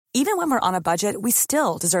Even when we're on a budget, we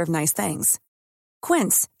still deserve nice things.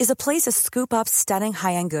 Quince is a place to scoop up stunning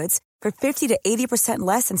high-end goods for 50 to 80%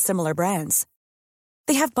 less than similar brands.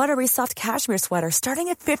 They have buttery soft cashmere sweaters starting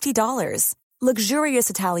at $50, luxurious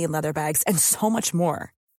Italian leather bags, and so much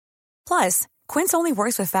more. Plus, Quince only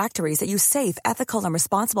works with factories that use safe, ethical, and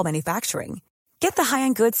responsible manufacturing. Get the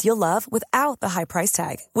high-end goods you'll love without the high price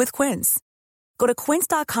tag with Quince. Go to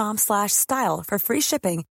quince.com/style for free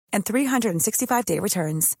shipping and 365-day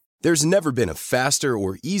returns. There's never been a faster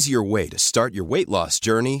or easier way to start your weight loss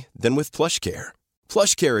journey than with PlushCare.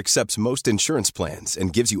 PlushCare accepts most insurance plans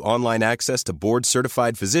and gives you online access to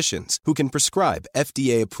board-certified physicians who can prescribe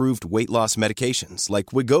FDA-approved weight loss medications like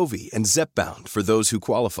Wegovy and Zepbound for those who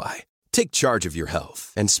qualify. Take charge of your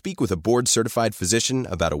health and speak with a board-certified physician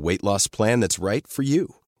about a weight loss plan that's right for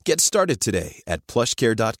you. Get started today at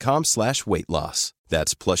plushcare.com/weight loss.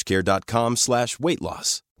 That's plushcare.com/weight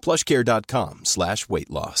loss. plushcare.com/weight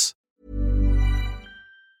loss.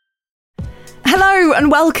 Hello and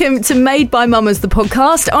welcome to Made by Mamas, the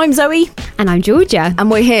podcast. I'm Zoe. And I'm Georgia. And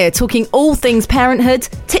we're here talking all things parenthood,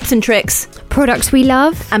 tips and tricks, products we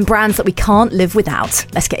love, and brands that we can't live without.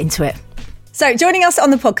 Let's get into it. So joining us on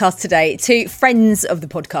the podcast today, two friends of the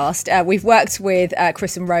podcast. We've worked with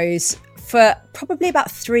Chris and Rose for probably about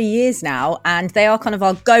 3 years now, and they are kind of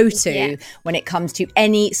our go-to when it comes to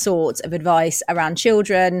any sort of advice around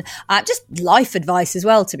children, just life advice as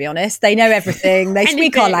well, to be honest. They know everything. They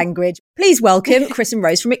speak our language. Please welcome Chris and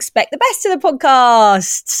Rose from Expect the Best to the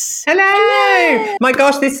podcast. Hello. My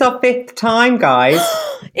gosh, this is our 5th time, guys.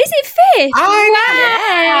 Is it 5th? I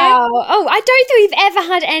know. Wow. Oh, I don't think we've ever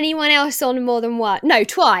had anyone else on more than one. No,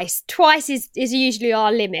 twice. Twice is usually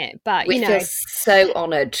our limit, but we feel so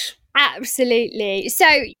honoured. Absolutely. So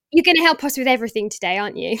you're going to help us with everything today,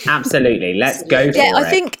 aren't you? Absolutely. Let's go for it. I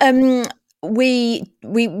think we've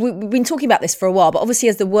been talking about this for a while, but obviously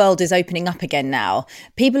as the world is opening up again now,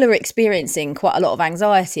 people are experiencing quite a lot of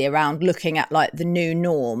anxiety around looking at like the new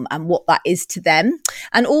norm and what that is to them,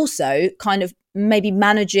 and also kind of maybe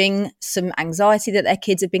managing some anxiety that their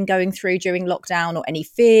kids have been going through during lockdown, or any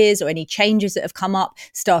fears or any changes that have come up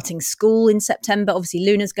starting school in September. Obviously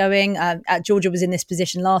Luna's going, Georgia was in this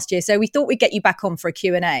position last year, so we thought we'd get you back on for a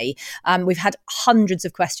Q&A. We've had hundreds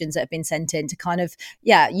of questions that have been sent in to kind of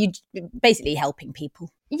you basically helping people.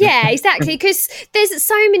 Yeah, exactly, because there's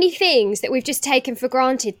so many things that we've just taken for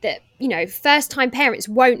granted that, you know, first-time parents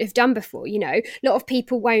won't have done before. You know, a lot of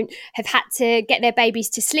people won't have had to get their babies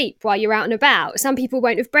to sleep while you're out and about. Some people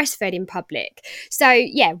won't have breastfed in public. So,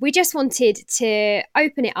 yeah, we just wanted to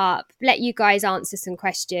open it up, let you guys answer some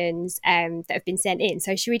questions that have been sent in.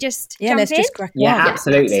 So should we just jump let's in? just crack on.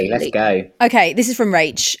 Absolutely. Let's go. Okay, this is from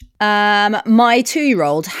Rach. My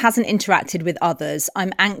 2-year-old hasn't interacted with others.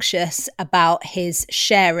 I'm anxious about his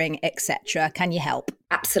sharing, etc. Can you help?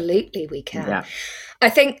 Absolutely, we can. Yeah. I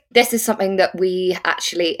think this is something that we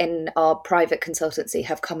actually in our private consultancy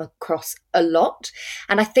have come across a lot.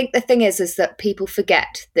 And I think the thing is that people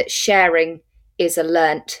forget that sharing is a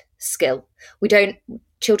learnt skill.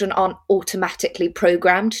 Children aren't automatically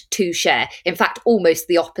programmed to share. In fact, almost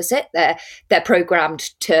the opposite. They're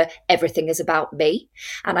programmed to everything is about me.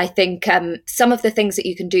 And I think some of the things that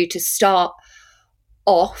you can do to start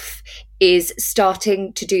off is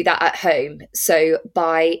starting to do that at home. So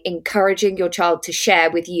by encouraging your child to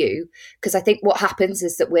share with you, because I think what happens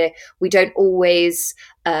is that we don't always,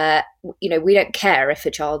 we don't care if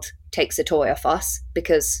a child takes a toy off us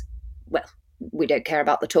because, well, we don't care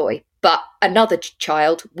about the toy, but another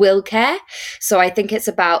child will care. So I think it's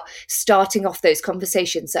about starting off those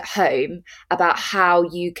conversations at home about how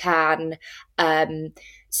you can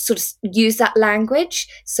sort of use that language.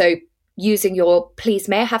 So using your, please,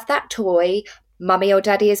 may I have that toy? Mummy or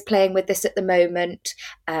daddy is playing with this at the moment.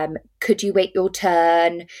 Could you wait your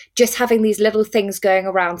turn? Just having these little things going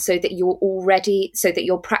around so that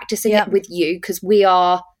you're practicing it with you, because we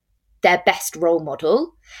are their best role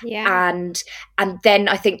model. Yeah. And then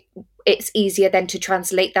I think it's easier then to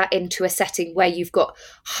translate that into a setting where you've got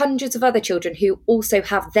hundreds of other children who also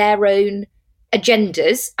have their own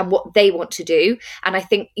agendas and what they want to do. And I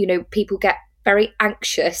think, people get very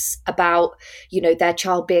anxious about, their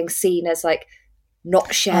child being seen as like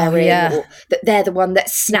not sharing, or that they're the one that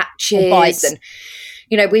snatches and,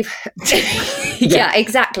 we've,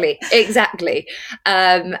 exactly.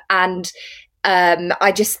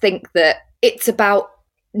 I just think that it's about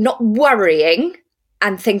not worrying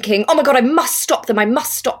and thinking, oh my God, I must stop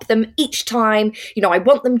them each time. I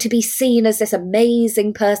want them to be seen as this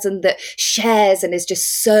amazing person that shares and is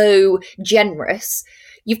just so generous.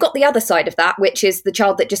 you've got the other side of that, which is the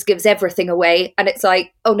child that just gives everything away, and it's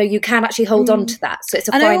like, oh no, you can actually hold on to that. So it's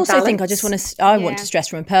a fine balance. And I also think I want to stress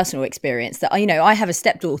from a personal experience that, you know, I have a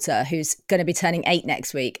stepdaughter who's going to be turning 8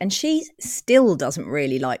 next week, and she still doesn't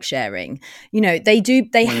really like sharing. You know,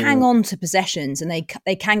 they hang on to possessions, and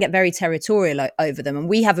they can get very territorial over them. And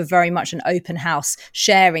we have a very much an open house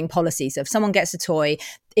sharing policy. So if someone gets a toy,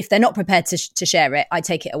 if they're not prepared to share it, I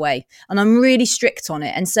take it away. And I'm really strict on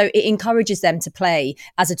it. And so it encourages them to play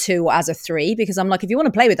as a 2 or as a 3, because I'm like, if you want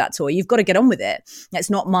to play with that toy, you've got to get on with it. It's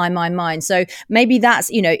not mine. So maybe that's,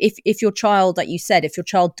 you know, if your child, like you said, if your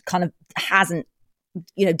child kind of hasn't,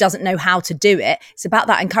 you know, doesn't know how to do it, it's about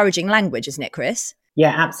that encouraging language, isn't it, Chris?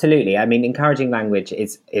 Yeah, absolutely. I mean, encouraging language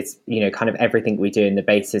is, you know, kind of everything we do in the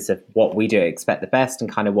basis of what we do at Expect the Best, and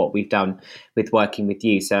kind of what we've done with working with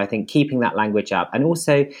you. So I think keeping that language up. And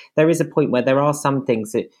also there is a point where there are some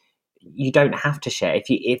things that you don't have to share.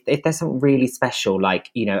 If there's something really special, like,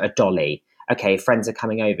 you know, a dolly, okay, friends are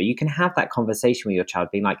coming over, you can have that conversation with your child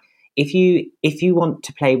being like, if you want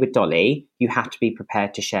to play with Dolly, you have to be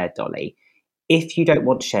prepared to share Dolly. If you don't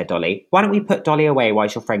want to share Dolly, why don't we put Dolly away while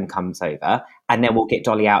your friend comes over, and then we'll get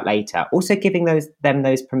Dolly out later. Also giving them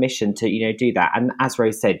those permission to, you know, do that. And as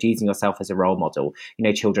Rose said, using yourself as a role model. You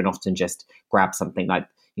know, children often just grab something, like,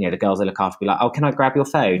 you know, the girls I look after be like, oh, can I grab your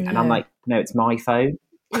phone? And I'm like, no, it's my phone.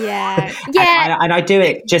 Yeah. And I do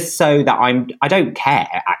it just so that I don't care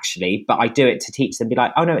actually, but I do it to teach them, be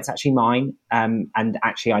like, oh no, it's actually mine. And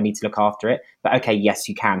actually I need to look after it, but okay, yes,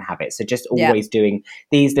 you can have it. So just always doing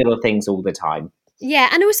these little things all the time. Yeah,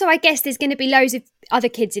 and also I guess there's going to be loads of other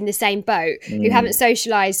kids in the same boat who haven't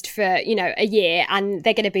socialised for, you know, a year, and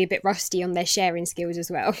they're going to be a bit rusty on their sharing skills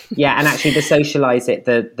as well. Yeah, and actually the socialise it,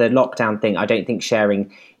 the lockdown thing, I don't think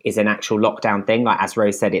sharing is an actual lockdown thing. Like as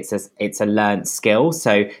Rose said, it's a learned skill.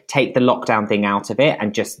 So take the lockdown thing out of it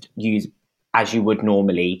and just use as you would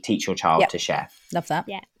normally teach your child to share. Love that.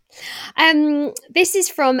 Yeah. This is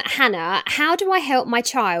from Hannah. How do I help my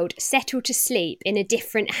child settle to sleep in a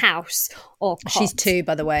different house or cot? She's 2,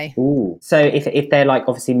 by the way. Ooh. So if they're like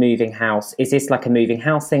obviously moving house, is this like a moving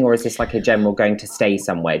house thing, or is this like a general going to stay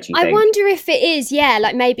somewhere, do you think? I wonder if it is,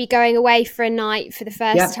 like maybe going away for a night for the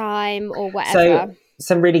first time or whatever. So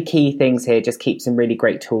some really key things here, just keep some really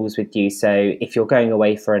great tools with you. So if you're going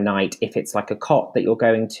away for a night, if it's like a cot that you're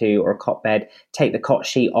going to or a cot bed, take the cot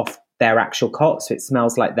sheet off their actual cot so it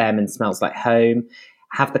smells like them and smells like home.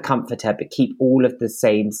 Have the comforter, but keep all of the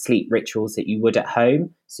same sleep rituals that you would at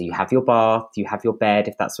home. So you have your bath, you have your bed,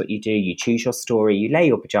 if that's what you do, you choose your story, you lay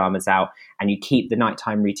your pajamas out, and you keep the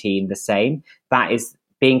nighttime routine the same. That is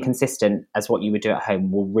being consistent as what you would do at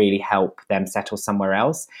home will really help them settle somewhere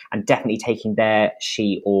else. And definitely taking their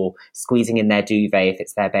sheet or squeezing in their duvet if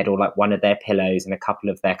it's their bed, or like one of their pillows and a couple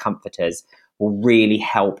of their comforters will really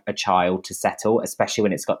help a child to settle, especially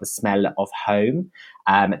when it's got the smell of home.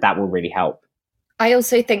 That will really help. I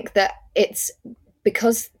also think that it's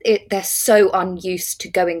because they're so unused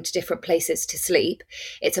to going to different places to sleep.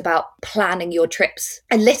 It's about planning your trips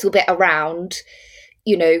a little bit around,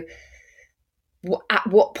 you know, at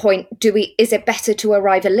what point is it better to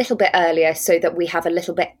arrive a little bit earlier so that we have a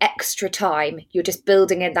little bit extra time? You're just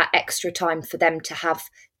building in that extra time for them to have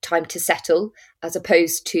time to settle, as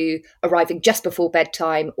opposed to arriving just before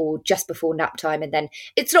bedtime or just before nap time. And then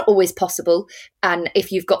it's not always possible. And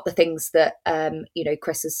if you've got the things that, you know,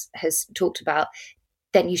 Chris has talked about,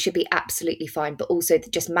 then you should be absolutely fine. But also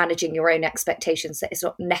just managing your own expectations, that it's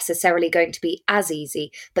not necessarily going to be as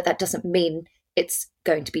easy, but that doesn't mean it's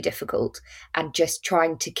going to be difficult, and just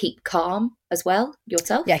trying to keep calm as well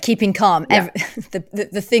yourself. Yeah, keeping calm. Yeah.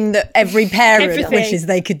 The thing that every parent wishes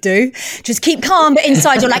they could do. Just keep calm, but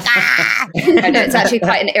inside you're like, ah! I know, it's actually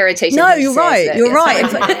quite an irritating. No, you're right. You're right.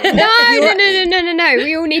 No.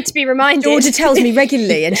 We all need to be reminded. Georgia tells me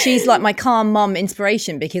regularly, and she's like my calm mum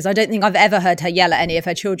inspiration, because I don't think I've ever heard her yell at any of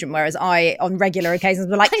her children, whereas I, on regular occasions,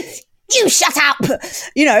 were like, you shut up,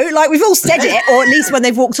 you know, like we've all said it, or at least when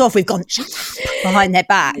they've walked off, we've gone, shut up, behind their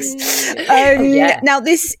backs. Now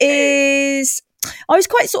this is, I was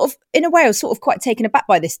quite sort of, in a way, I was sort of quite taken aback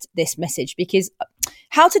by this message, because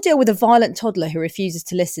how to deal with a violent toddler who refuses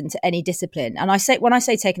to listen to any discipline. And when I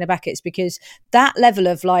say taken aback, it's because that level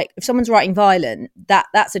of like, if someone's writing violent,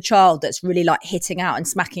 that's a child that's really like hitting out and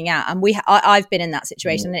smacking out. And I've been in that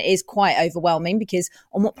situation, and it is quite overwhelming, because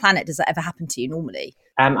on what planet does that ever happen to you normally?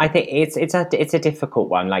 I think it's a difficult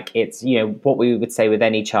one. Like, it's, you know, what we would say with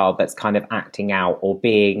any child that's kind of acting out or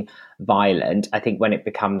being violent. I think when it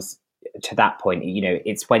becomes to that point, you know,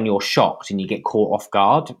 it's when you're shocked and you get caught off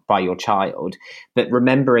guard by your child. But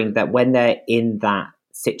remembering that when they're in that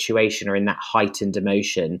situation or in that heightened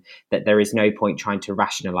emotion, that there is no point trying to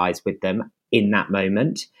rationalize with them. in that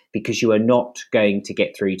moment, because you are not going to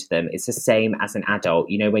get through to them. It's the same as an adult.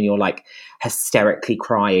 You know, when you're like hysterically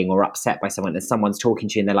crying or upset by someone and someone's talking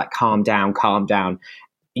to you and they're like, calm down,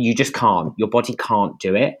 you just can't. Your body can't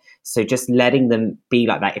do it. So just letting them be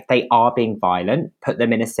like that. If they are being violent, put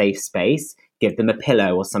them in a safe space, give them a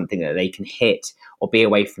pillow or something that they can hit or be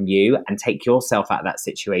away from you, and take yourself out of that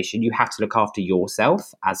situation. You have to look after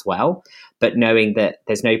yourself as well, but knowing that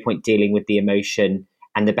there's no point dealing with the emotion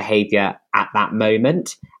and the behavior at that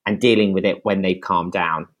moment, and dealing with it when they've calmed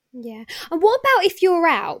down. Yeah. And what about if you're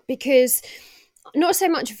out? Because not so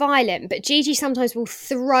much violent, but Gigi sometimes will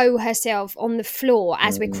throw herself on the floor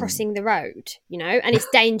as we're crossing the road, you know, and it's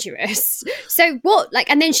dangerous. So what, like,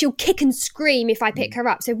 and then she'll kick and scream if I pick her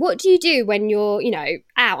up. So what do you do when you're, you know,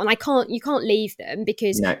 out and you can't leave them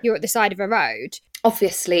because you're at the side of a road?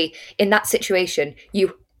 Obviously, in that situation,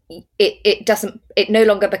 it no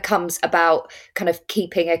longer becomes about kind of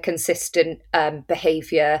keeping a consistent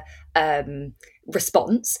behavior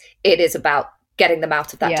response. It is about getting them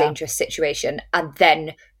out of that dangerous situation, and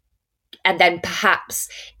then perhaps,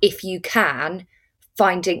 if you can,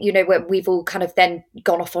 finding, you know, where we've all kind of then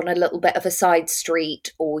gone off on a little bit of a side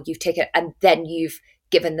street, or you've taken, and then you've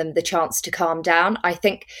given them the chance to calm down. I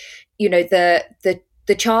think, you know, the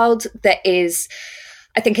child that is,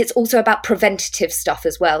 I think it's also about preventative stuff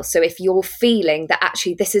as well. So if you're feeling that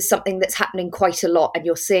actually this is something that's happening quite a lot and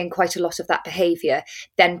you're seeing quite a lot of that behaviour,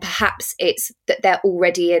 then perhaps it's that they're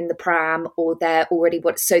already in the pram, or they're already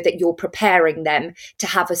so that you're preparing them to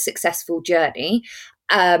have a successful journey.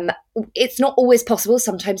 It's not always possible.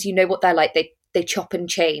 Sometimes, you know what they're like, they chop and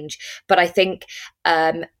change. But I think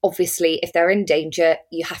obviously if they're in danger,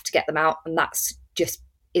 you have to get them out, and that's just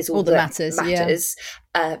is all that matters.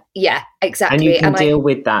 Yeah, exactly. And you can deal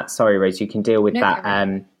with that. Sorry, Rose, you can deal with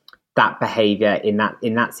that behaviour in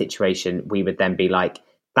that situation. We would then be like,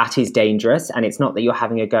 that is dangerous, and it's not that you're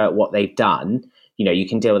having a go at what they've done. You know, you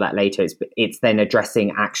can deal with that later. It's then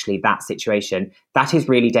addressing actually that situation. That is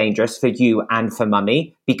really dangerous for you and for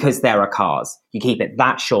mummy, because there are cars. You keep it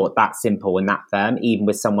that short, that simple, and that firm, even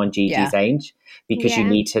with someone Gigi's age, because you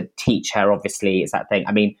need to teach her, obviously, it's that thing.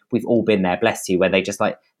 I mean, we've all been there, bless you, where they just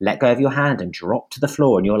like let go of your hand and drop to the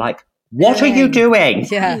floor, and you're like, what are you doing?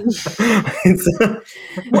 Yeah.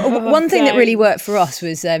 One thing that really worked for us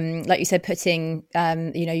was, like you said, putting,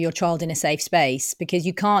 you know, your child in a safe space, because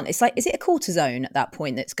you can't, it's like, is it a cortisone at that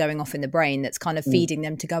point that's going off in the brain that's kind of feeding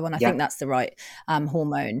them to go on? I think that's the right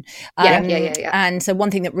hormone. And so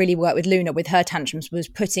one thing that really worked with Luna with her tantrums was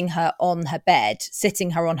putting her on her bed,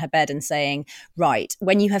 sitting her on her bed and saying, right,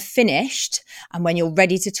 when you have finished and when you're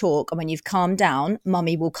ready to talk and when you've calmed down,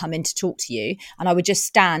 mummy will come in to talk to you. And I would just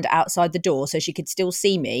stand outside the door so she could still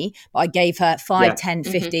see me, but I gave her 5, 10,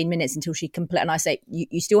 15 minutes until she complete. And I say,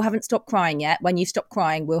 you still haven't stopped crying yet. When you stop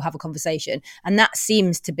crying, we'll have a conversation. And that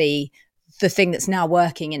seems to be the thing that's now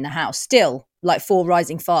working in the house. Still, like 4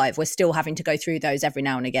 rising 5, we're still having to go through those every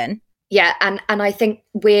now and again. Yeah, and I think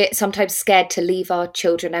we're sometimes scared to leave our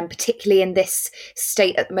children, and particularly in this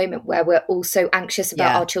state at the moment where we're all so anxious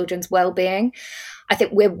about our children's well-being. I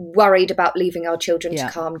think we're worried about leaving our children to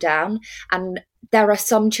calm down. And there are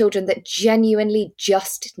some children that genuinely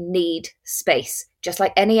just need space. Just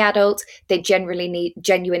like any adult, they genuinely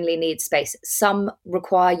need space. Some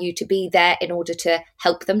require you to be there in order to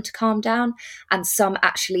help them to calm down, and some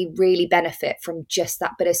actually really benefit from just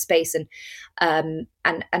that bit of space and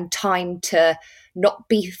time to not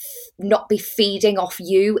be feeding off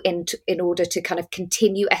you in order to kind of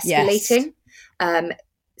continue escalating.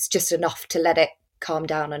 It's just enough to let it calm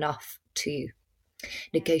down enough to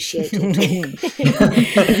negotiate or talk.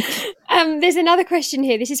 There's another question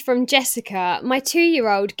here. This is from Jessica. My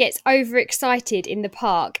 2-year-old gets overexcited in the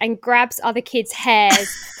park and grabs other kids'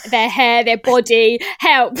 their body.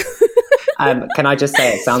 Help. Can I just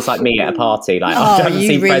say, it sounds like me at a party. Like, I haven't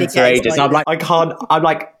seen Friends for ages. I'm like, I can't. I'm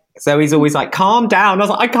like, so he's always like, calm down. I was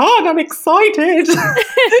like, I can't. I'm excited.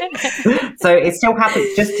 So it still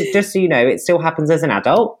happens. Just so you know, it still happens as an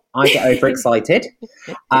adult. I get overexcited.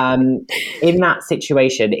 In that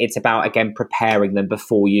situation, it's about, again, preparing them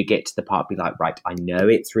before you get to the park. Be like, right, I know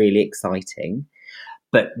it's really exciting,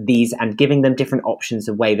 but and giving them different options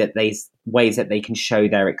of ways that they can show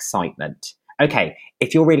their excitement. Okay,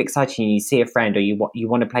 if you're really excited and you see a friend, or you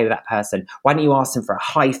want to play with that person, why don't you ask them for a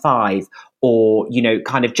high five, or, you know,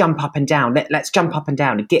 kind of jump up and down. Let's jump up and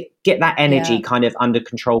down and get that energy kind of under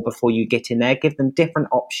control before you get in there. Give them different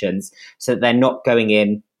options so that they're not going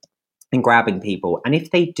in and grabbing people. And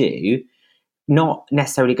if they do, not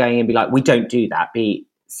necessarily going in and be like, we don't do that. Be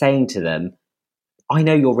saying to them, I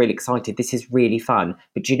know you're really excited. This is really fun.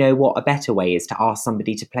 But do you know what a better way is? To ask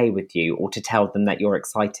somebody to play with you, or to tell them that you're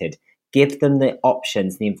excited. give them the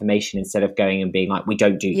options, the information, instead of going and being like, we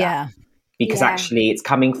don't do that. Yeah. Because actually it's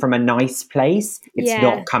coming from a nice place. It's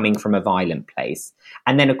not coming from a violent place.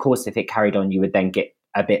 And then, of course, if it carried on, you would then get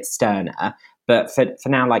a bit sterner. But for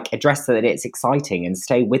now, like, address that it's exciting and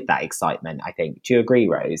stay with that excitement, I think. Do you agree,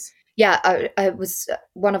 Rose? Yeah, I was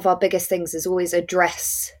one of our biggest things is always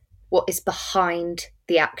address what is behind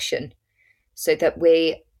the action, so that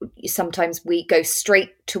sometimes we go straight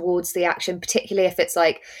towards the action, particularly if it's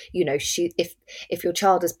like, you know, if your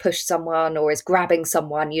child has pushed someone or is grabbing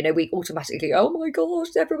someone, you know, we automatically, oh my gosh,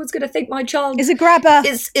 everyone's going to think my child is a grabber.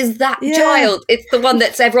 Is that child? It's the one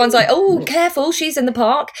that's everyone's like, oh, careful, she's in the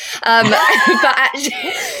park. But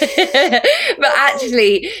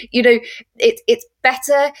actually, you know, it's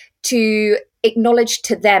better to acknowledge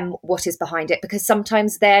to them what is behind it, because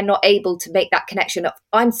sometimes they're not able to make that connection of,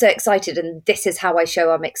 I'm so excited and this is how I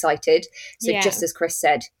show I'm excited. So just as Chris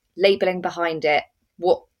said, labeling behind it,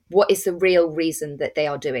 what is the real reason that they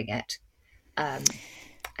are doing it. And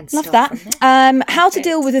love that. How to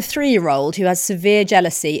deal with a 3-year-old who has severe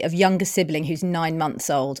jealousy of younger sibling who's 9 months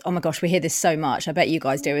old. Oh my gosh, we hear this so much. I bet you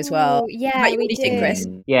guys do as well. Yeah, what do you think, Chris?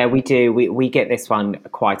 Yeah, we do. We get this one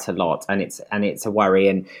quite a lot, and it's a worry.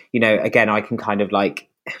 And, you know, again, I can kind of like,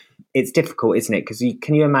 it's difficult, isn't it? Because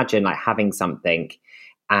can you imagine like having something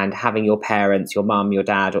and having your parents, your mum, your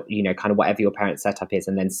dad, or, you know, kind of whatever your parents' setup is,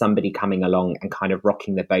 and then somebody coming along and kind of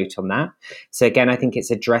rocking the boat on that. So again, I think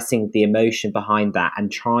it's addressing the emotion behind that and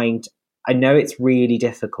I know it's really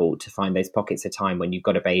difficult to find those pockets of time when you've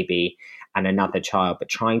got a baby and another child, but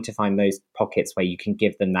trying to find those pockets where you can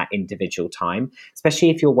give them that individual time,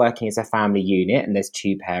 especially if you're working as a family unit and there's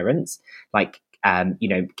 2 parents, like, you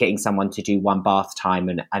know, getting someone to do one bath time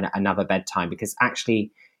and another bedtime, because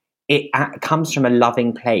actually it comes from a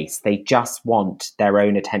loving place. They just want their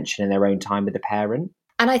own attention and their own time with the parent.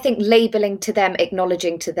 And I think labeling to them,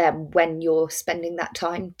 acknowledging to them when you're spending that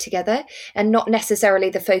time together, and not necessarily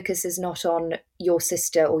the focus is not on your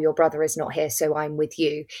sister or your brother is not here, so I'm with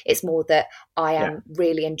you. It's more that I am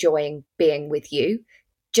really enjoying being with you,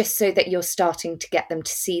 just so that you're starting to get them to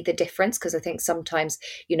see the difference. Because I think sometimes,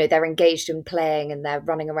 you know, they're engaged in playing and they're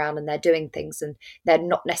running around and they're doing things and they're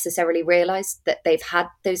not necessarily realised that they've had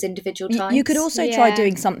those individual times. You could also try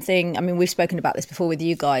doing something. I mean, we've spoken about this before with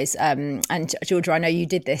you guys. And Georgia, I know you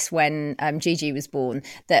did this when Gigi was born,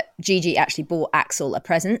 that Gigi actually bought Axel a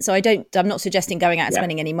present. So I'm not suggesting going out and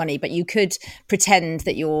spending any money, but you could pretend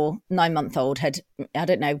that your 9-month-old had, I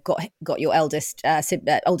don't know, got your eldest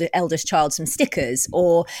child some stickers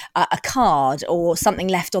or a card or something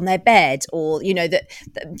left on their bed, or, you know, that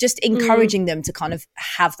just encouraging them to kind of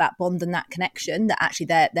have that bond and that connection, that actually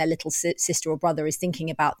their little sister or brother is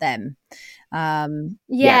thinking about them.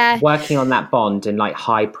 Working on that bond and like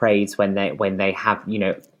high praise when they have, you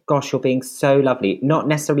know, gosh, you're being so lovely, not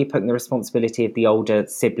necessarily putting the responsibility of the older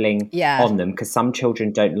sibling on them, because some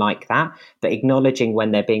children don't like that, but acknowledging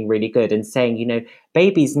when they're being really good and saying, you know,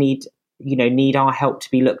 babies need our help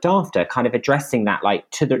to be looked after, kind of addressing that, like,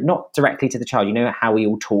 not directly to the child, you know, how we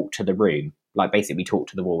all talk to the room, like basically we talk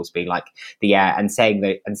to the walls, being like the air, and saying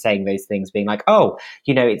those things, being like, oh,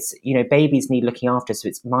 you know, it's, you know, babies need looking after, so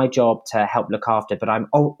it's my job to help look after, but I'm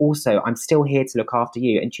still here to look after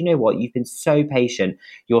you. And do you know what? You've been so patient.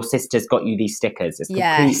 Your sister's got you these stickers. It's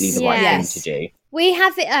completely the right thing to do. We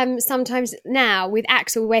have it sometimes now with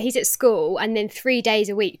Axel, where he's at school and then 3 days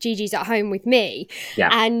a week Gigi's at home with me. Yeah.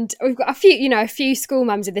 And we've got a few school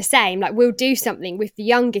mums are the same. Like, we'll do something with the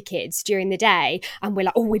younger kids during the day and we're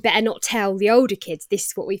like, oh, we better not tell the older kids this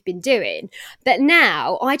is what we've been doing. But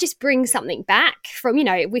now I just bring something back from, you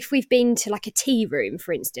know, if we've been to like a tea room,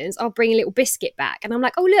 for instance, I'll bring a little biscuit back and I'm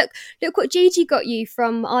like, oh, look what Gigi got you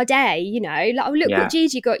from our day, you know, like, oh, look what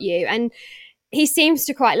Gigi got you. And he seems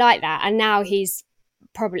to quite like that, and now he's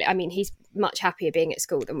much happier being at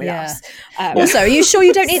school than with us. Also, are you sure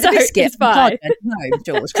you don't eat the biscuit? No,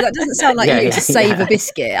 George, because that doesn't sound like you to save a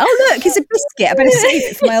biscuit. Oh, look, it's a biscuit. I better save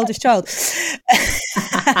it for my eldest child. She's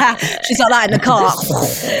like that in the car.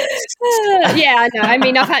 Yeah, I know. I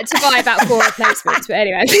mean, I've had to buy about 4 replacements, but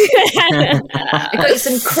anyway. I got you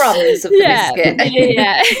some crumbs of the biscuit.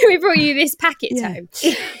 Yeah, we brought you this packet home.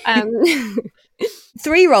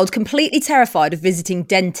 3-year-old completely terrified of visiting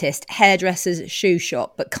dentist, hairdresser's, shoe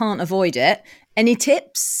shop, but can't avoid it. Any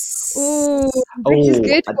tips? This is a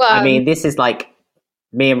good one. I mean, this is like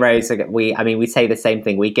me and Rose. We say the same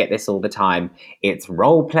thing. We get this all the time. It's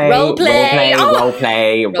role play. I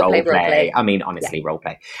mean, honestly, role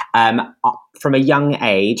play. From a young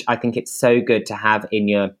age, I think it's so good to have in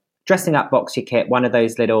your dressing up boxer kit, one of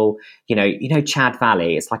those little, you know, Chad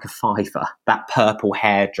Valley, it's like a $5, that purple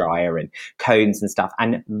hair dryer and cones and stuff,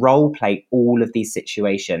 and role play all of these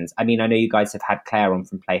situations. I mean, I know you guys have had Claire on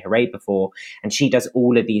from Play Hooray before, and she does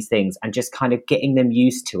all of these things, and just kind of getting them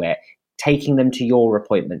used to it, taking them to your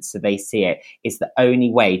appointments so they see it, is the only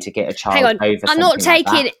way to get a child Hang on, over. I'm not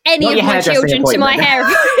taking any of my children to my hair.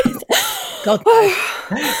 God,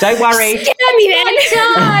 don't worry. Scare me then.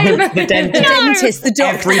 The dentist, the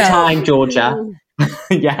doctor. Every time, Georgia.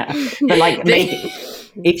 Yeah, but like,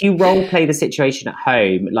 if you role play the situation at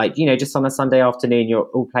home, like, you know, just on a Sunday afternoon, you're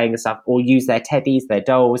all playing the stuff, or use their teddies, their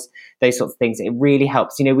dolls, those sorts of things. It really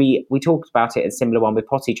helps. You know, we talked about it, a similar one with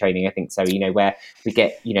potty training, I think so, you know, where we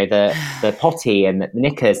get, you know, the potty and the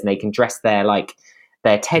knickers, and they can dress their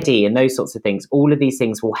teddy and those sorts of things. All of these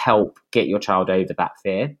things will help get your child over that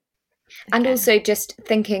fear. And also just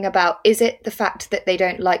thinking about, is it the fact that they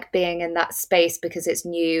don't like being in that space because it's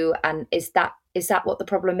new, and is that what the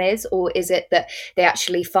problem is? Or is it that they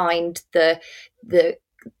actually find the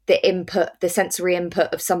input, the sensory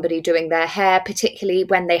input of somebody doing their hair, particularly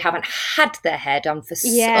when they haven't had their hair done for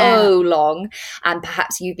so long, and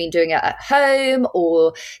perhaps you've been doing it at home,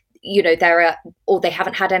 or, you know, or they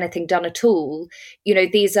haven't had anything done at all. You know,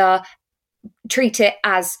 treat it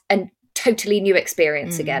as a totally new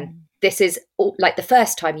experience again. This is like the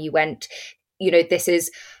first time you went, you know, this is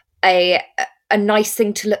a nice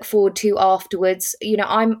thing to look forward to afterwards. You know,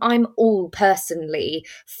 I'm all personally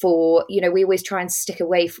for, you know, we always try and stay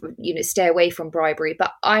away from bribery,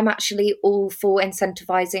 but I'm actually all for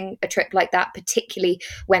incentivizing a trip like that, particularly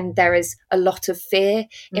when there is a lot of fear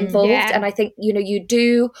involved. And I think, you know, you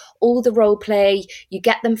do all the role play, you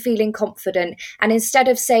get them feeling confident, and instead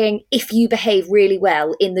of saying, if you behave really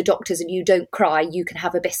well in the doctors and you don't cry, you can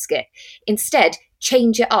have a biscuit, instead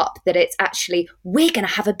change it up, that it's actually, we're going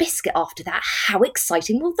to have a biscuit after that. How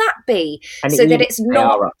exciting will that be? And so that it's they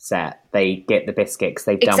not are upset, they get the biscuit because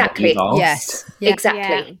they've done what you've asked. Yes.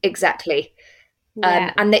 Yeah. Exactly.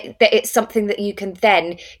 Yeah. And that it's something that you can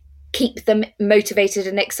then keep them motivated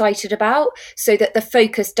and excited about, so that the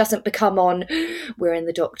focus doesn't become on, we're in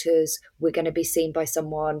the doctors, we're going to be seen by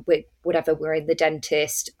someone, we're in the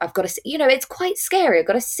dentist, I've got to, you know, it's quite scary, I've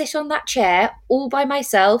got to sit on that chair all by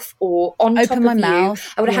myself or on top of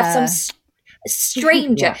mouth. I would have some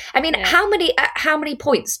stranger. I mean, how many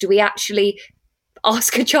points do we actually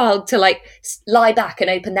ask a child to like lie back and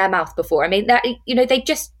open their mouth before? I mean, that, you know, they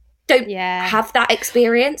just don't have that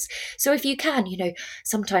experience. So if you can, you know,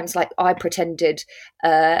 sometimes, like, I pretended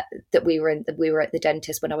that we were at the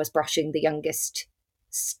dentist when I was brushing the youngest's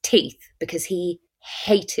teeth, because he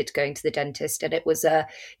hated going to the dentist, and it was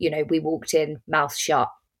you know, we walked in mouth shut,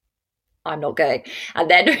 I'm not going.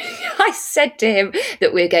 And then I said to him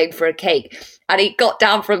that we were going for a cake, and he got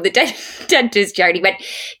down from the dentist chair and he went,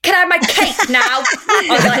 "Can I have my cake now?" I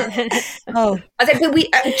was like, oh. I said,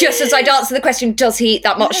 but just as I'd answer the question, does he eat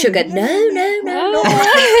that much sugar? No, no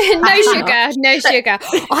sugar.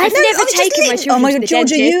 I've never taken my children Oh my to God, the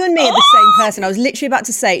Georgia, dentist. you and me are the same person. I was literally about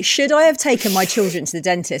to say, should I have taken my children to the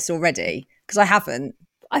dentist already? Because I haven't.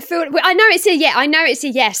 I know it's a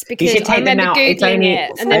yes, because I remember Googling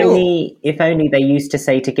it. And if only they used to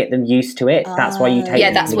say to get them used to it. That's why you take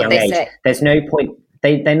them that's from what a they young age. say. There's no point.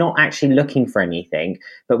 They're not actually looking for anything,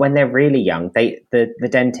 but when they're really young, the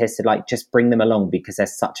dentists are like, just bring them along, because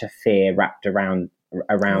there's such a fear wrapped around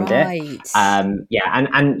it.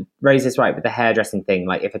 And Rose is right with the hairdressing thing.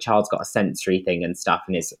 Like, if a child's got a sensory thing and stuff,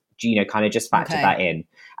 and it's, you know, kind of just factor that in.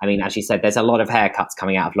 I mean, as you said, there's a lot of haircuts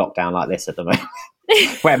coming out of lockdown like this at the moment,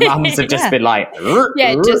 where mums have just been like,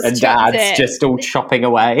 and dads just all chopping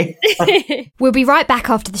away. We'll be right back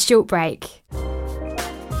after the short break.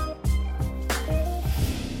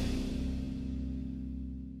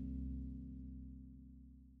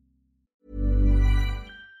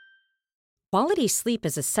 Quality sleep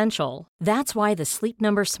is essential. That's why the Sleep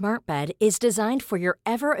Number Smart Bed is designed for your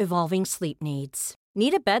ever-evolving sleep needs.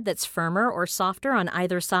 Need a bed that's firmer or softer on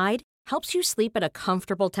either side? Helps you sleep at a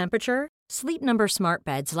comfortable temperature? Sleep Number Smart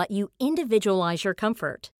Beds let you individualize your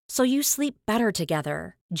comfort, so you sleep better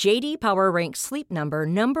together. J.D. Power ranks Sleep Number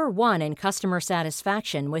number 1 in customer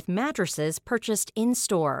satisfaction with mattresses purchased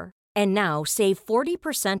in-store. And now, save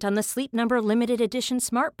 40% on the Sleep Number Limited Edition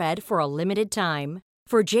Smart Bed for a limited time.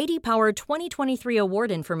 For J.D. Power 2023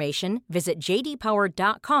 award information, visit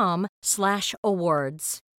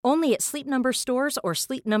jdpower.com/awards. Only at Sleep Number stores or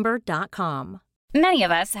sleepnumber.com. Many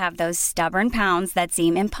of us have those stubborn pounds that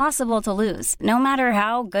seem impossible to lose, no matter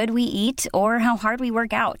how good we eat or how hard we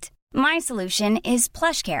work out. My solution is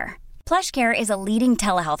PlushCare. PlushCare is a leading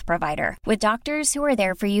telehealth provider with doctors who are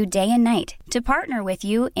there for you day and night to partner with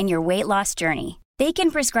you in your weight loss journey. They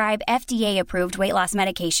can prescribe FDA-approved weight loss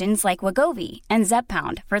medications like Wegovy and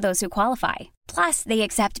Zepbound for those who qualify. Plus, they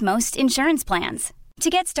accept most insurance plans.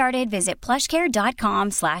 To get started, visit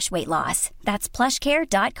plushcare.com/weightloss. That's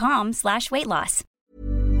plushcare.com/weightloss.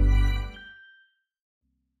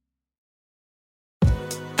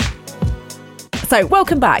 So,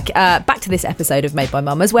 welcome back. Back to this episode of Made by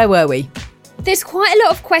Mamas. Where were we? There's quite a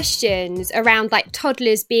lot of questions around like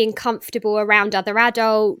toddlers being comfortable around other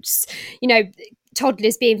adults, you know,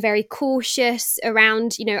 toddlers being very cautious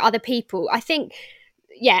around, you know, other people. I think,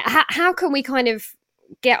 yeah, how can we kind of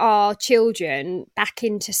get our children back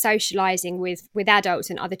into socializing with adults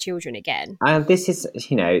and other children again? This is,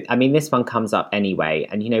 you know, I mean, this one comes up anyway.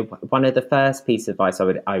 And, you know, one of the first pieces of advice I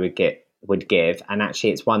would give, and actually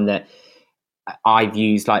it's one that I've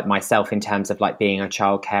used like myself in terms of like being a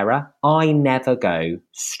child carer. I never go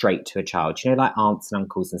straight to a child, you know, like aunts and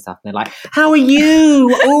uncles and stuff. And they're like, how are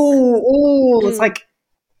you? Oh, it's like,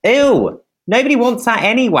 ew, nobody wants that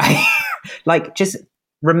anyway. Like, just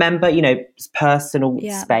remember, you know, personal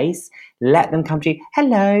space. Let them come to you.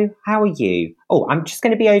 Hello, how are you? Oh, I'm just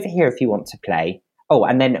going to be over here if you want to play. Oh,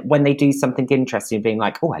 and then when they do something interesting, being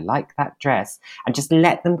like, oh, I like that dress. And just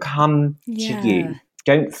let them come to you.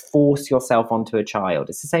 Don't force yourself onto a child.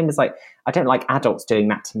 It's the same as like, I don't like adults doing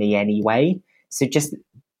that to me anyway. So just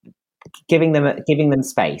giving them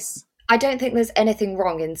space. I don't think there's anything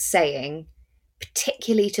wrong in saying,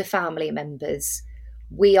 particularly to family members,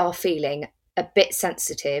 we are feeling a bit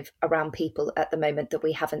sensitive around people at the moment that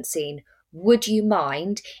we haven't seen. Would you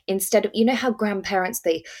mind, instead of, you know how grandparents,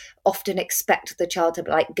 they often expect the child to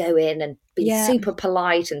like go in and be super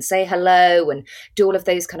polite and say hello and do all of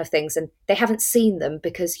those kind of things, and they haven't seen them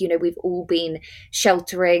because, you know, we've all been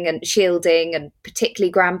sheltering and shielding, and particularly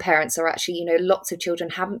grandparents are actually, you know, lots of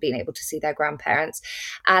children haven't been able to see their grandparents.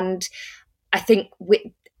 And I think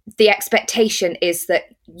the expectation is that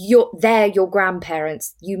they're your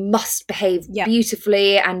grandparents, you must behave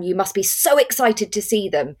beautifully and you must be so excited to see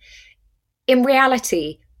them. In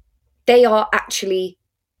reality, they are actually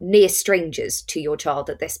near strangers to your child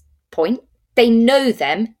at this point. They know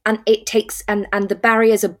them, and it takes and the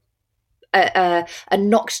barriers are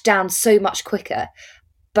knocked down so much quicker.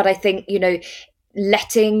 But I think, you know,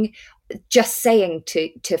 just saying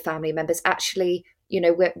to family members, actually, you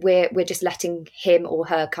know, we're just letting him or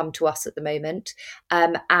her come to us at the moment.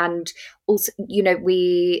 And also, you know,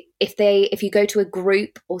 if you go to a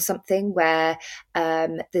group or something where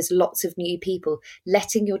there's lots of new people,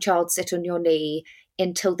 letting your child sit on your knee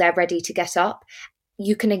until they're ready to get up.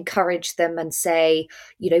 You can encourage them and say,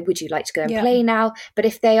 you know, would you like to go and play now? But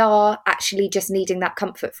if they are actually just needing that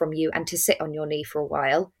comfort from you and to sit on your knee for a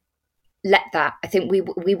while, let that. I think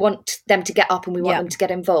we want them to get up and we want them to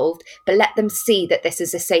get involved, but let them see that this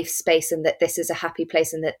is a safe space and that this is a happy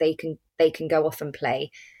place and that they can go off and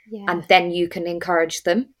play. And then you can encourage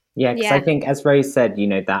them. Because I think, as Rose said, you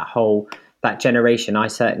know, that generation, I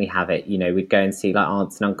certainly have it. You know, we'd go and see like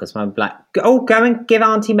aunts and uncles, and I'd be like, oh, go and give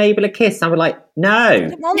Auntie Mabel a kiss. And I would like, no,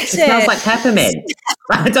 it smells like peppermint.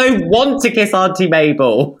 I don't want to kiss Auntie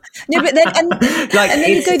Mabel. No, but then like, and then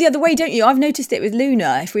you go the other way, don't you? I've noticed it with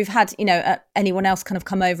Luna. If we've had, you know, anyone else kind of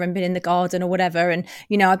come over and been in the garden or whatever, and,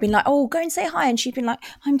 you know, I've been like, oh, go and say hi, and she's been like,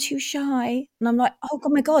 I'm too shy, and I'm like, oh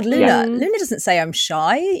my God, Luna doesn't say I'm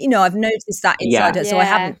shy. You know, I've noticed that inside her, so I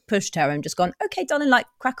haven't pushed her. I'm just gone, okay, darling, like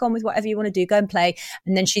crack on with whatever you want to do, go and play,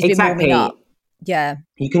 and then she's been warming up. Yeah,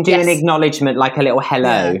 you can do an acknowledgement, like a little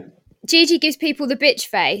hello. Gigi gives people the bitch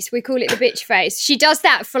face. We call it the bitch face. She does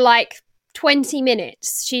that for like 20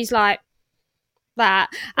 minutes. She's like that.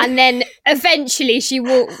 And then eventually she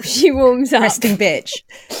warms up. Resting bitch.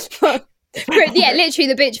 Yeah,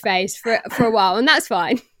 literally the bitch face for a while. And that's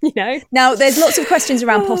fine, you know. Now, there's lots of questions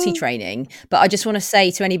around potty training, but I just want to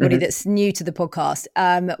say to anybody that's new to the podcast,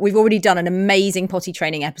 we've already done an amazing potty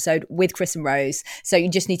training episode with Chris and Rose. So you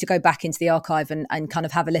just need to go back into the archive and kind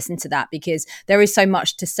of have a listen to that, because there is so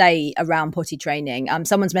much to say around potty training.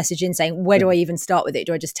 Someone's messaged in saying, where do I even start with it?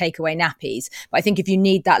 Do I just take away nappies? But I think if you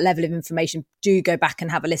need that level of information, do go back and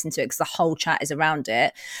have a listen to it, because the whole chat is around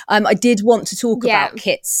it. I did want to talk about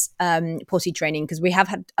Kit's potty training, because we have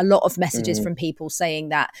had a lot of messages from people saying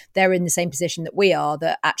that they're in the same position that we are,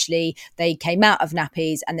 that actually they came out of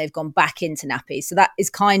nappies and they've gone back into nappies. So that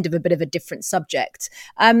is kind of a bit of a different subject.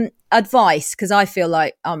 Advice, because I feel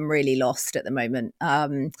like I'm really lost at the moment.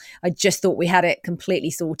 I just thought we had it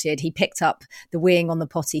completely sorted. He picked up the weeing on the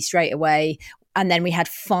potty straight away. And then we had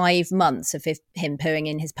 5 months of him pooing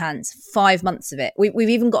in his pants. 5 months of it. We've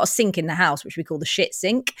even got a sink in the house, which we call the shit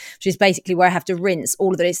sink, which is basically where I have to rinse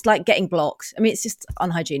all of it. It's like getting blocked. I mean, it's just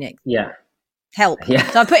unhygienic. Yeah. help. Yeah.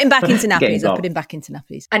 So I put him back into Get nappies. I involved. put him back into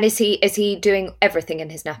nappies. And is he doing everything in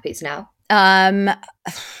his nappies now?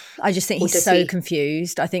 I just think Or he's does so he-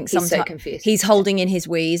 confused. I think He's so sometimes confused. he's holding in his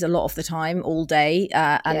wheeze a lot of the time, all day,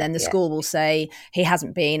 and then the school will say he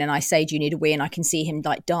hasn't been, and I say, "Do you need a wee?" And I can see him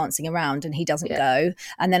like dancing around, and he doesn't go.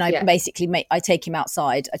 And then I basically I take him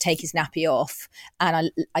outside, I take his nappy off,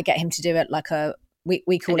 and I get him to do it like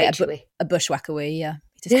we call it a bushwhacker wee. Yeah,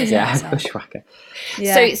 he just does it himself. Bushwhacker.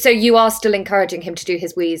 Yeah. So you are still encouraging him to do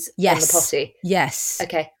his wheeze on the potty? Yes.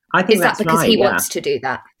 Okay. I think Is that that's because right, he yeah. wants to do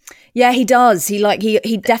that? Yeah, he does. He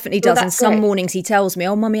definitely does. And that's some great. mornings he tells me,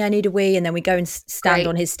 "Oh, mummy, I need a wee," and then we go and stand Great.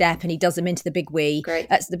 on his step, and he does them into the big wee. Great.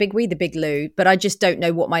 That's the big wee, the big loo. But I just don't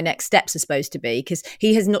know what my next steps are supposed to be because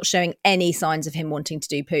he is not showing any signs of him wanting to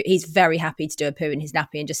do poo. He's very happy to do a poo in his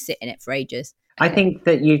nappy and just sit in it for ages. I think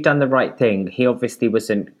that you've done the right thing. He obviously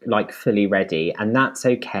wasn't like fully ready, and that's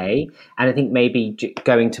okay. And I think maybe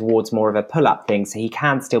going towards more of a pull-up thing, so he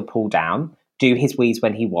can still pull down, do his wheeze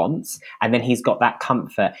when he wants, and then he's got that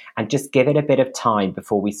comfort, and just give it a bit of time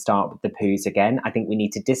before we start with the poos again. I think we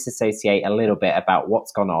need to disassociate a little bit about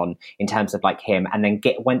what's gone on in terms of like him, and then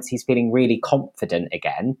once he's feeling really confident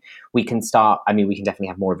again, we can start. I mean, we can definitely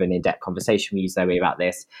have more of an in-depth conversation with you, Zoe, about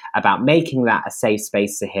this, about making that a safe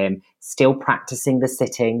space for him, still practicing the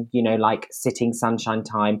sitting, like sitting sunshine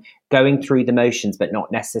time, going through the motions, but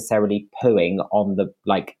not necessarily pooing on the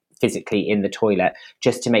physically in the toilet,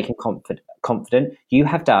 just to make him confident. You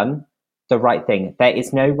have done the right thing. There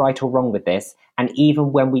is no right or wrong with this. And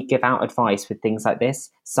even when we give out advice with things like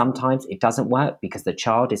this, sometimes it doesn't work because the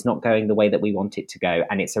child is not going the way that we want it to go.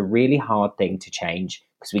 And it's a really hard thing to change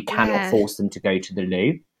because we cannot force them to go to the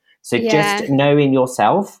loo. So just know in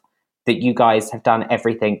yourself that you guys have done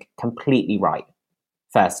everything completely right,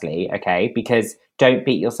 firstly, okay? Because don't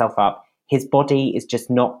beat yourself up. His body is just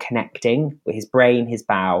not connecting with his brain, his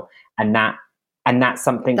bowel, and that's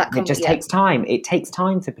something that just takes time. It takes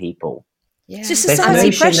time for people. Yeah. It's just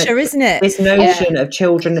society pressure, isn't it? This notion of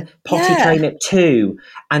children potty train at 2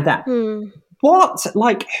 and that. What?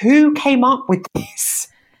 Like, who came up with this?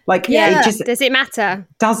 Like, does it matter?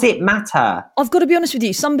 Does it matter? I've got to be honest with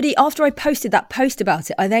you. Somebody, after I posted that post about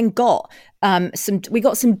it, I then got some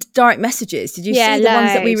direct messages. Did you see the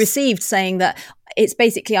ones that we received saying that it's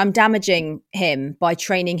basically I'm damaging him by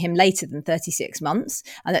training him later than 36 months,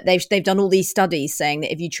 and that they've done all these studies saying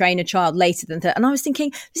that if you train a child later than 30, and I was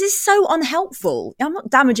thinking, this is so unhelpful. I'm not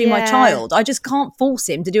damaging my child. I just can't force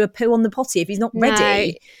him to do a poo on the potty if he's not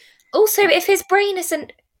ready. Also, if his brain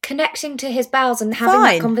isn't connecting to his bowels and having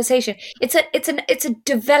that conversation, it's a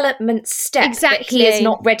development step that he is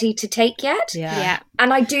not ready to take yet.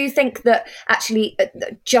 And I do think that actually,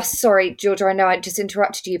 sorry Georgia, I know I just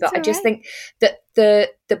interrupted you, but I just think that the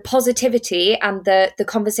positivity and the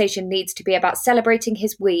conversation needs to be about celebrating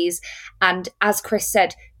his wheeze, and as Chris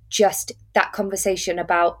said, just that conversation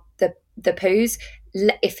about the poos.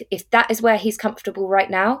 If that is where he's comfortable right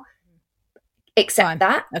now, accept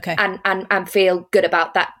that, and feel good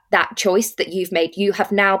about that choice that you've made. You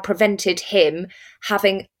have now prevented him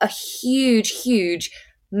having a huge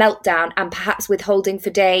meltdown and perhaps withholding for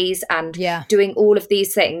days and doing all of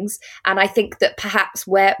these things. And I think that perhaps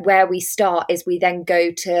where we start is we then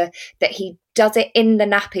go to that he does it in the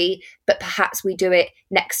nappy, but perhaps we do it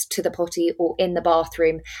next to the potty or in the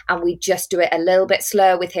bathroom, and we just do it a little bit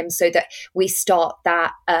slower with him so that we start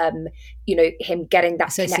that him getting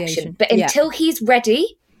that connection. But until he's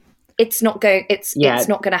ready, it's not going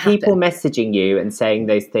to happen. People messaging you and saying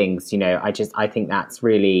those things, I think that's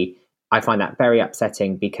really, I find that very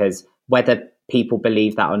upsetting, because whether people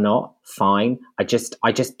believe that or not, fine. I just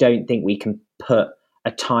don't think we can put a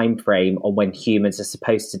time frame on when humans are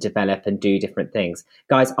supposed to develop and do different things.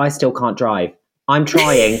 Guys, I still can't drive. I'm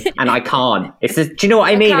trying and I can't. It's just, do you know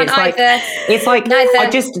what I mean? It's like I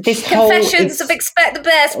just this confessions of expect the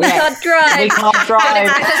best. We can't drive. We can't drive. Don't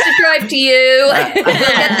expect us to drive to you. Get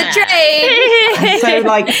the train.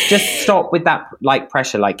 So just stop with that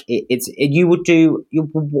pressure. You would do.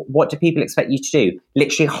 What do people expect you to do?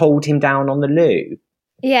 Literally hold him down on the loo.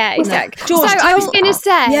 Yeah, exactly. George, so I was going to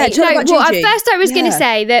say, I was going to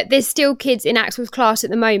say that there's still kids in Axel's class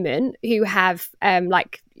at the moment who have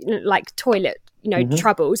toilet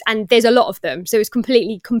troubles, and there's a lot of them, so it's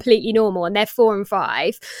completely normal, and they're 4 and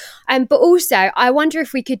 5. But also I wonder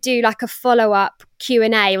if we could do like a follow-up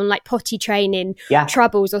Q&A on like potty training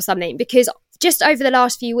troubles or something, because just over the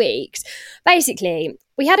last few weeks, basically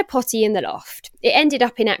we had a potty in the loft. It ended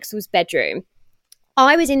up in Axel's bedroom.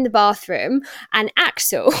 I was in the bathroom and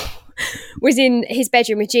Axel was in his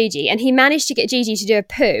bedroom with Gigi, and he managed to get Gigi to do a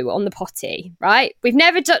poo on the potty, right? We've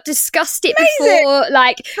never discussed it before.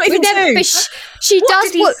 Like, we've never, but she does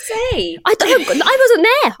what did he say? I wasn't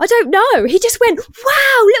there. I don't know. He just went,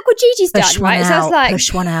 wow, look what Gigi's Push done, one right? out, So I was like,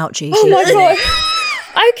 push one out, Gigi. oh my God.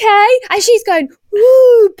 Okay. And she's going,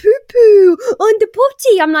 ooh, poo-poo on the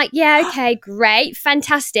potty. I'm like, yeah, okay, great,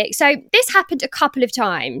 fantastic. So this happened a couple of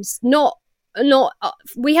times.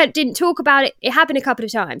 Didn't talk about it. It happened a couple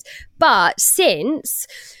of times. But since,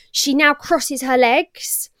 she now crosses her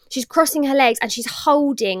legs. She's crossing her legs and she's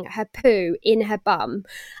holding her poo in her bum.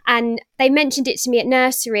 And they mentioned it to me at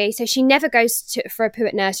nursery. So she never goes for a poo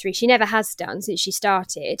at nursery. She never has done since she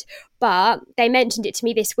started. But they mentioned it to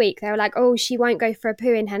me this week. They were like, oh, she won't go for a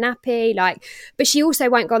poo in her nappy. Like, but she also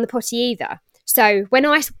won't go on the potty either. So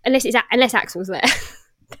unless Axel's there.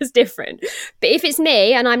 That's different. But if it's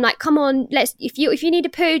me and I'm like, come on, if you need a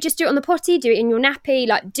poo, just do it on the potty, do it in your nappy,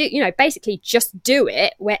 like, basically just do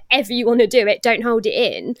it wherever you want to do it. Don't hold it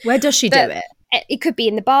in. Where does she do it? It could be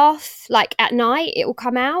in the bath, like at night, it will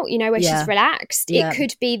come out, where she's relaxed. Yeah. It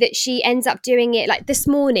could be that she ends up doing it. Like this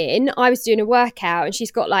morning, I was doing a workout and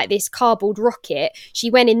she's got like this cardboard rocket. She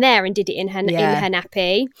went in there and did it in her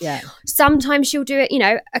nappy. Yeah. Sometimes she'll do it,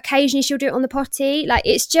 occasionally she'll do it on the potty. Like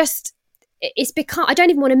it's become, I don't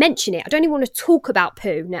even want to mention it. I don't even want to talk about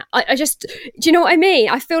poo now. I just, do you know what I mean?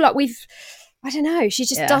 I feel like I don't know. She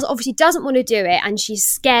just obviously doesn't want to do it and she's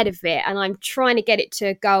scared of it. And I'm trying to get it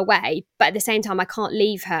to go away. But at the same time, I can't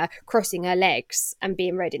leave her crossing her legs and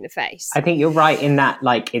being red in the face. I think you're right in that,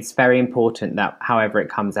 like, it's very important that however it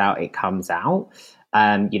comes out, it comes out.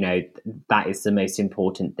 That is the most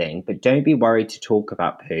important thing. But don't be worried to talk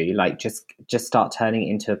about poo. Like, just start turning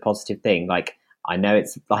it into a positive thing. Like, I know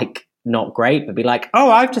it's like not great, but be like, oh,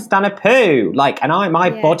 I've just done a poo, like, and my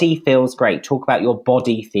body feels great. Talk about your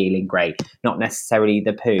body feeling great, not necessarily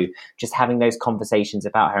the poo. Just having those conversations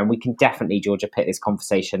about her, and we can definitely, Georgia, pick this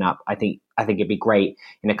conversation up. I think it'd be great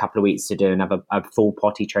in a couple of weeks to do a full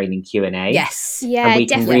potty training Q&A. Yes, yeah, and we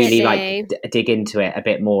definitely. can really dig into it a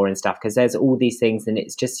bit more and stuff, because there's all these things, and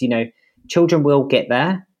it's just children will get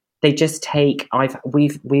there. They just take.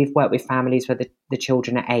 We've worked with families where the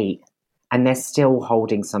children are 8. And they're still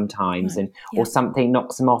holding sometimes, or something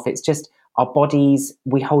knocks them off. It's just our bodies,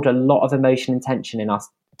 we hold a lot of emotion and tension in our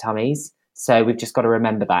tummies. So we've just got to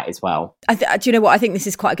remember that as well. Do you know what? I think this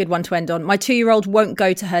is quite a good one to end on. My 2-year-old won't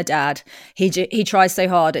go to her dad. He tries so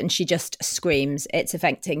hard and she just screams. It's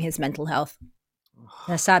affecting his mental health.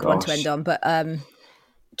 A sad one to end on, but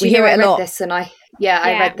we hear it a lot. I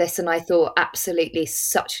read this and I thought absolutely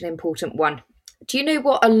such an important one. Do you know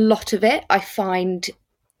what? A lot of it, I find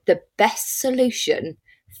the best solution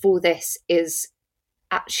for this is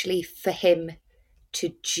actually for him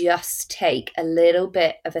to just take a little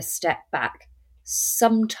bit of a step back.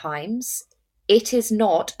 Sometimes it is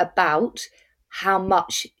not about how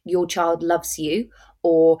much your child loves you,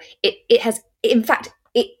 or it has, in fact,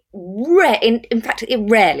 it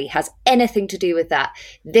rarely has anything to do with that.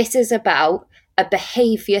 This is about a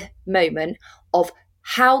behavior moment of,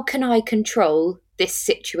 how can I control this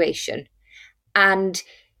situation? And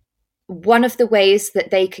one of the ways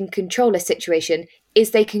that they can control a situation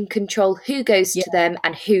is they can control who goes to them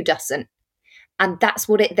and who doesn't. And that's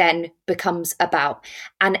what it then becomes about.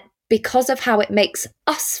 And because of how it makes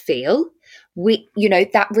us feel,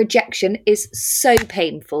 that rejection is so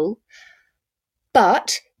painful.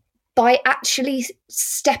 But by actually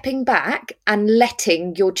stepping back and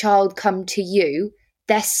letting your child come to you,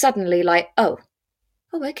 they're suddenly like, oh,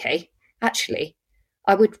 okay, actually,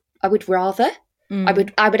 I would rather. I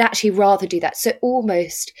would actually rather do that. So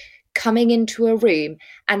almost coming into a room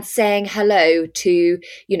and saying hello to,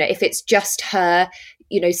 if it's just her,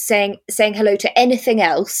 saying hello to anything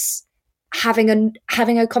else, having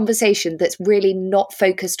a conversation that's really not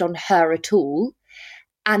focused on her at all,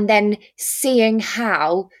 and then seeing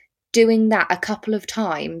how doing that a couple of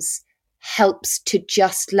times helps to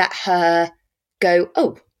just let her go,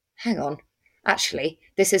 oh, hang on, actually,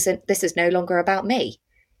 this is no longer about me.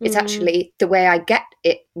 It's actually, the way I get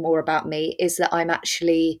it more about me is that I'm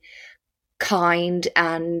actually kind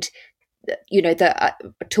and,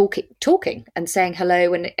 talking and saying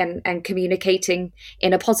hello and communicating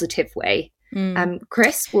in a positive way.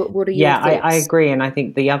 Chris, what are your thoughts? Yeah, I agree. And I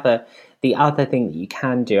think the other thing that you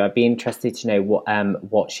can do, I'd be interested to know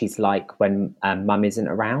what she's like when mum isn't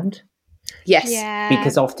around. Yes. Yeah.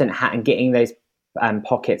 Because often getting those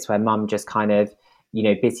pockets where mum just kind of,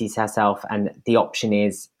 busies herself, and the option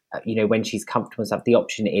is, when she's comfortable and stuff, the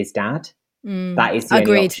option is dad. That is the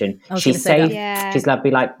only option. She's safe. She's loved.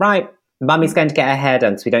 Be like, right, Mummy's going to get her hair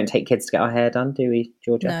done, because we don't take kids to get our hair done, do we,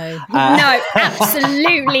 Georgia? No. No,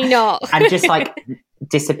 absolutely not. And just like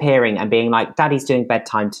disappearing and being like, Daddy's doing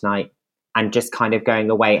bedtime tonight, and just kind of going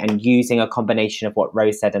away and using a combination of what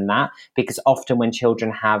Rose said and that, because often when children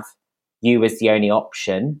have you as the only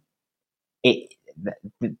option, they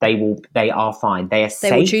are fine. They are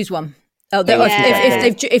safe. They will choose one. Oh,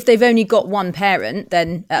 if they've only got one parent,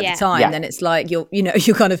 then at the time, then it's like you're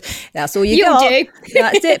kind of, that's all you got. Do.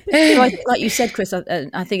 That's it. Like you said, Chris,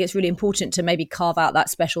 I think it's really important to maybe carve out that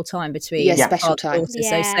special time between special time.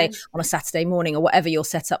 So say on a Saturday morning or whatever your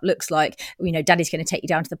setup looks like, Daddy's going to take you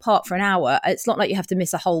down to the park for an hour. It's not like you have to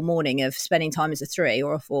miss a whole morning of spending time as a 3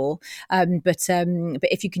 or a 4. But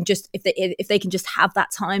if you can just if they can just have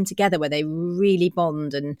that time together where they really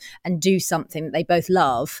bond and do something that they both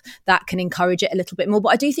love, that can encourage it a little bit more. But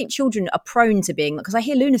I do think children are prone to being, because I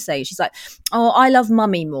hear Luna say, she's like, oh, I love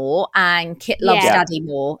mummy more and Kit loves daddy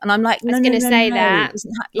more, and I'm like, no, that.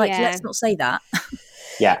 Let's not say that.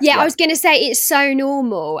 Yeah, I was going to say, it's so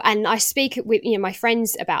normal, and I speak with my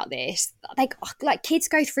friends about this. Like kids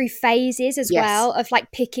go through phases as well of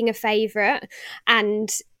like picking a favourite,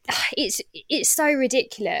 and it's so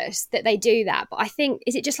ridiculous that they do that. But I think,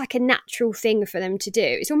 is it just like a natural thing for them to do?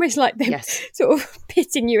 It's almost like them sort of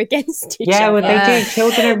pitting you against each other. Yeah, well, they do.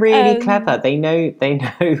 Children are really clever. They know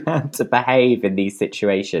how to behave in these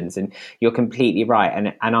situations, and you're completely right.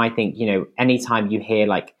 And I think, anytime you hear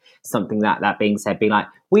like something that being said, be like,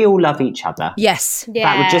 we all love each other. Yes.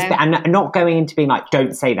 That would just be, and not going into being like,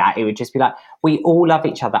 don't say that. It would just be like, we all love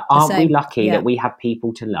each other. Aren't we lucky that we have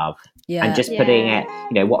people to love? Yeah. And just putting it,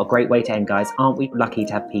 what a great way to end, guys. Aren't we lucky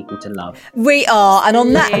to have people to love? We are. And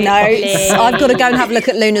on that note, I've got to go and have a look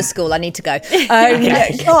at Luna's school. I need to go.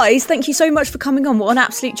 Guys, thank you so much for coming on. What an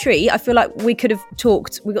absolute treat. I feel like we could have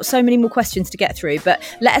talked. We've got so many more questions to get through, but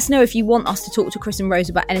let us know if you want us to talk to Chris and Rose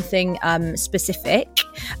about anything specific.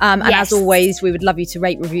 And as always, we would love you to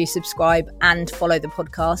rate, review, subscribe and follow the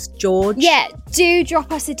podcast. George? Yeah, do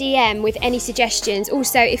drop us a DM with any suggestions.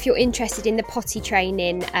 Also, if you're interested in the potty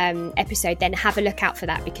training episode, then have a look out for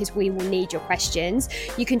that, because we will need your questions.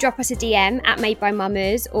 You can drop us a DM at Made by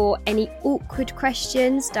Mamas, or any awkward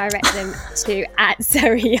questions, direct them to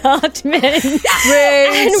 @Zoe Hardman.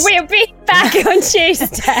 And we'll be back on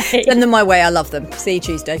Tuesday. Send them my way. I love them. See you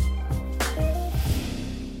Tuesday.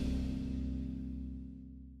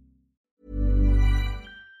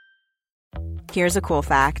 Here's a cool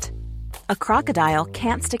fact. A crocodile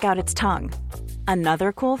can't stick out its tongue.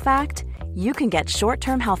 Another cool fact, you can get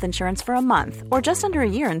short-term health insurance for a month or just under a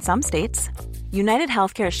year in some states. United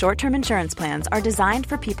Healthcare short-term insurance plans are designed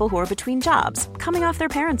for people who are between jobs, coming off their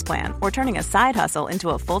parents' plan, or turning a side hustle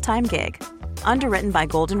into a full-time gig. Underwritten by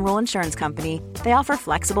Golden Rule Insurance Company, they offer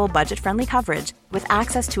flexible, budget-friendly coverage with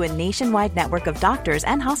access to a nationwide network of doctors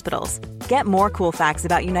and hospitals. Get more cool facts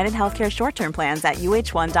about United Healthcare short-term plans at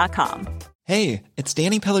uh1.com. Hey, it's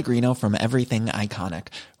Danny Pellegrino from Everything Iconic.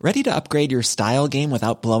 Ready to upgrade your style game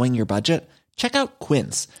without blowing your budget? Check out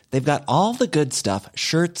Quince. They've got all the good stuff,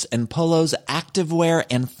 shirts and polos, activewear,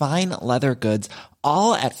 and fine leather goods,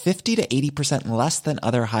 all at 50 to 80% less than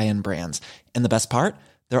other high-end brands. And the best part?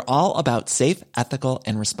 They're all about safe, ethical,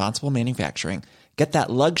 and responsible manufacturing. Get that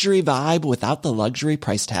luxury vibe without the luxury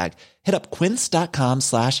price tag. Hit up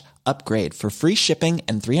quince.com/upgrade for free shipping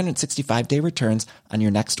and 365-day returns on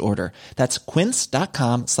your next order. That's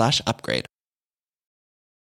quince.com/upgrade.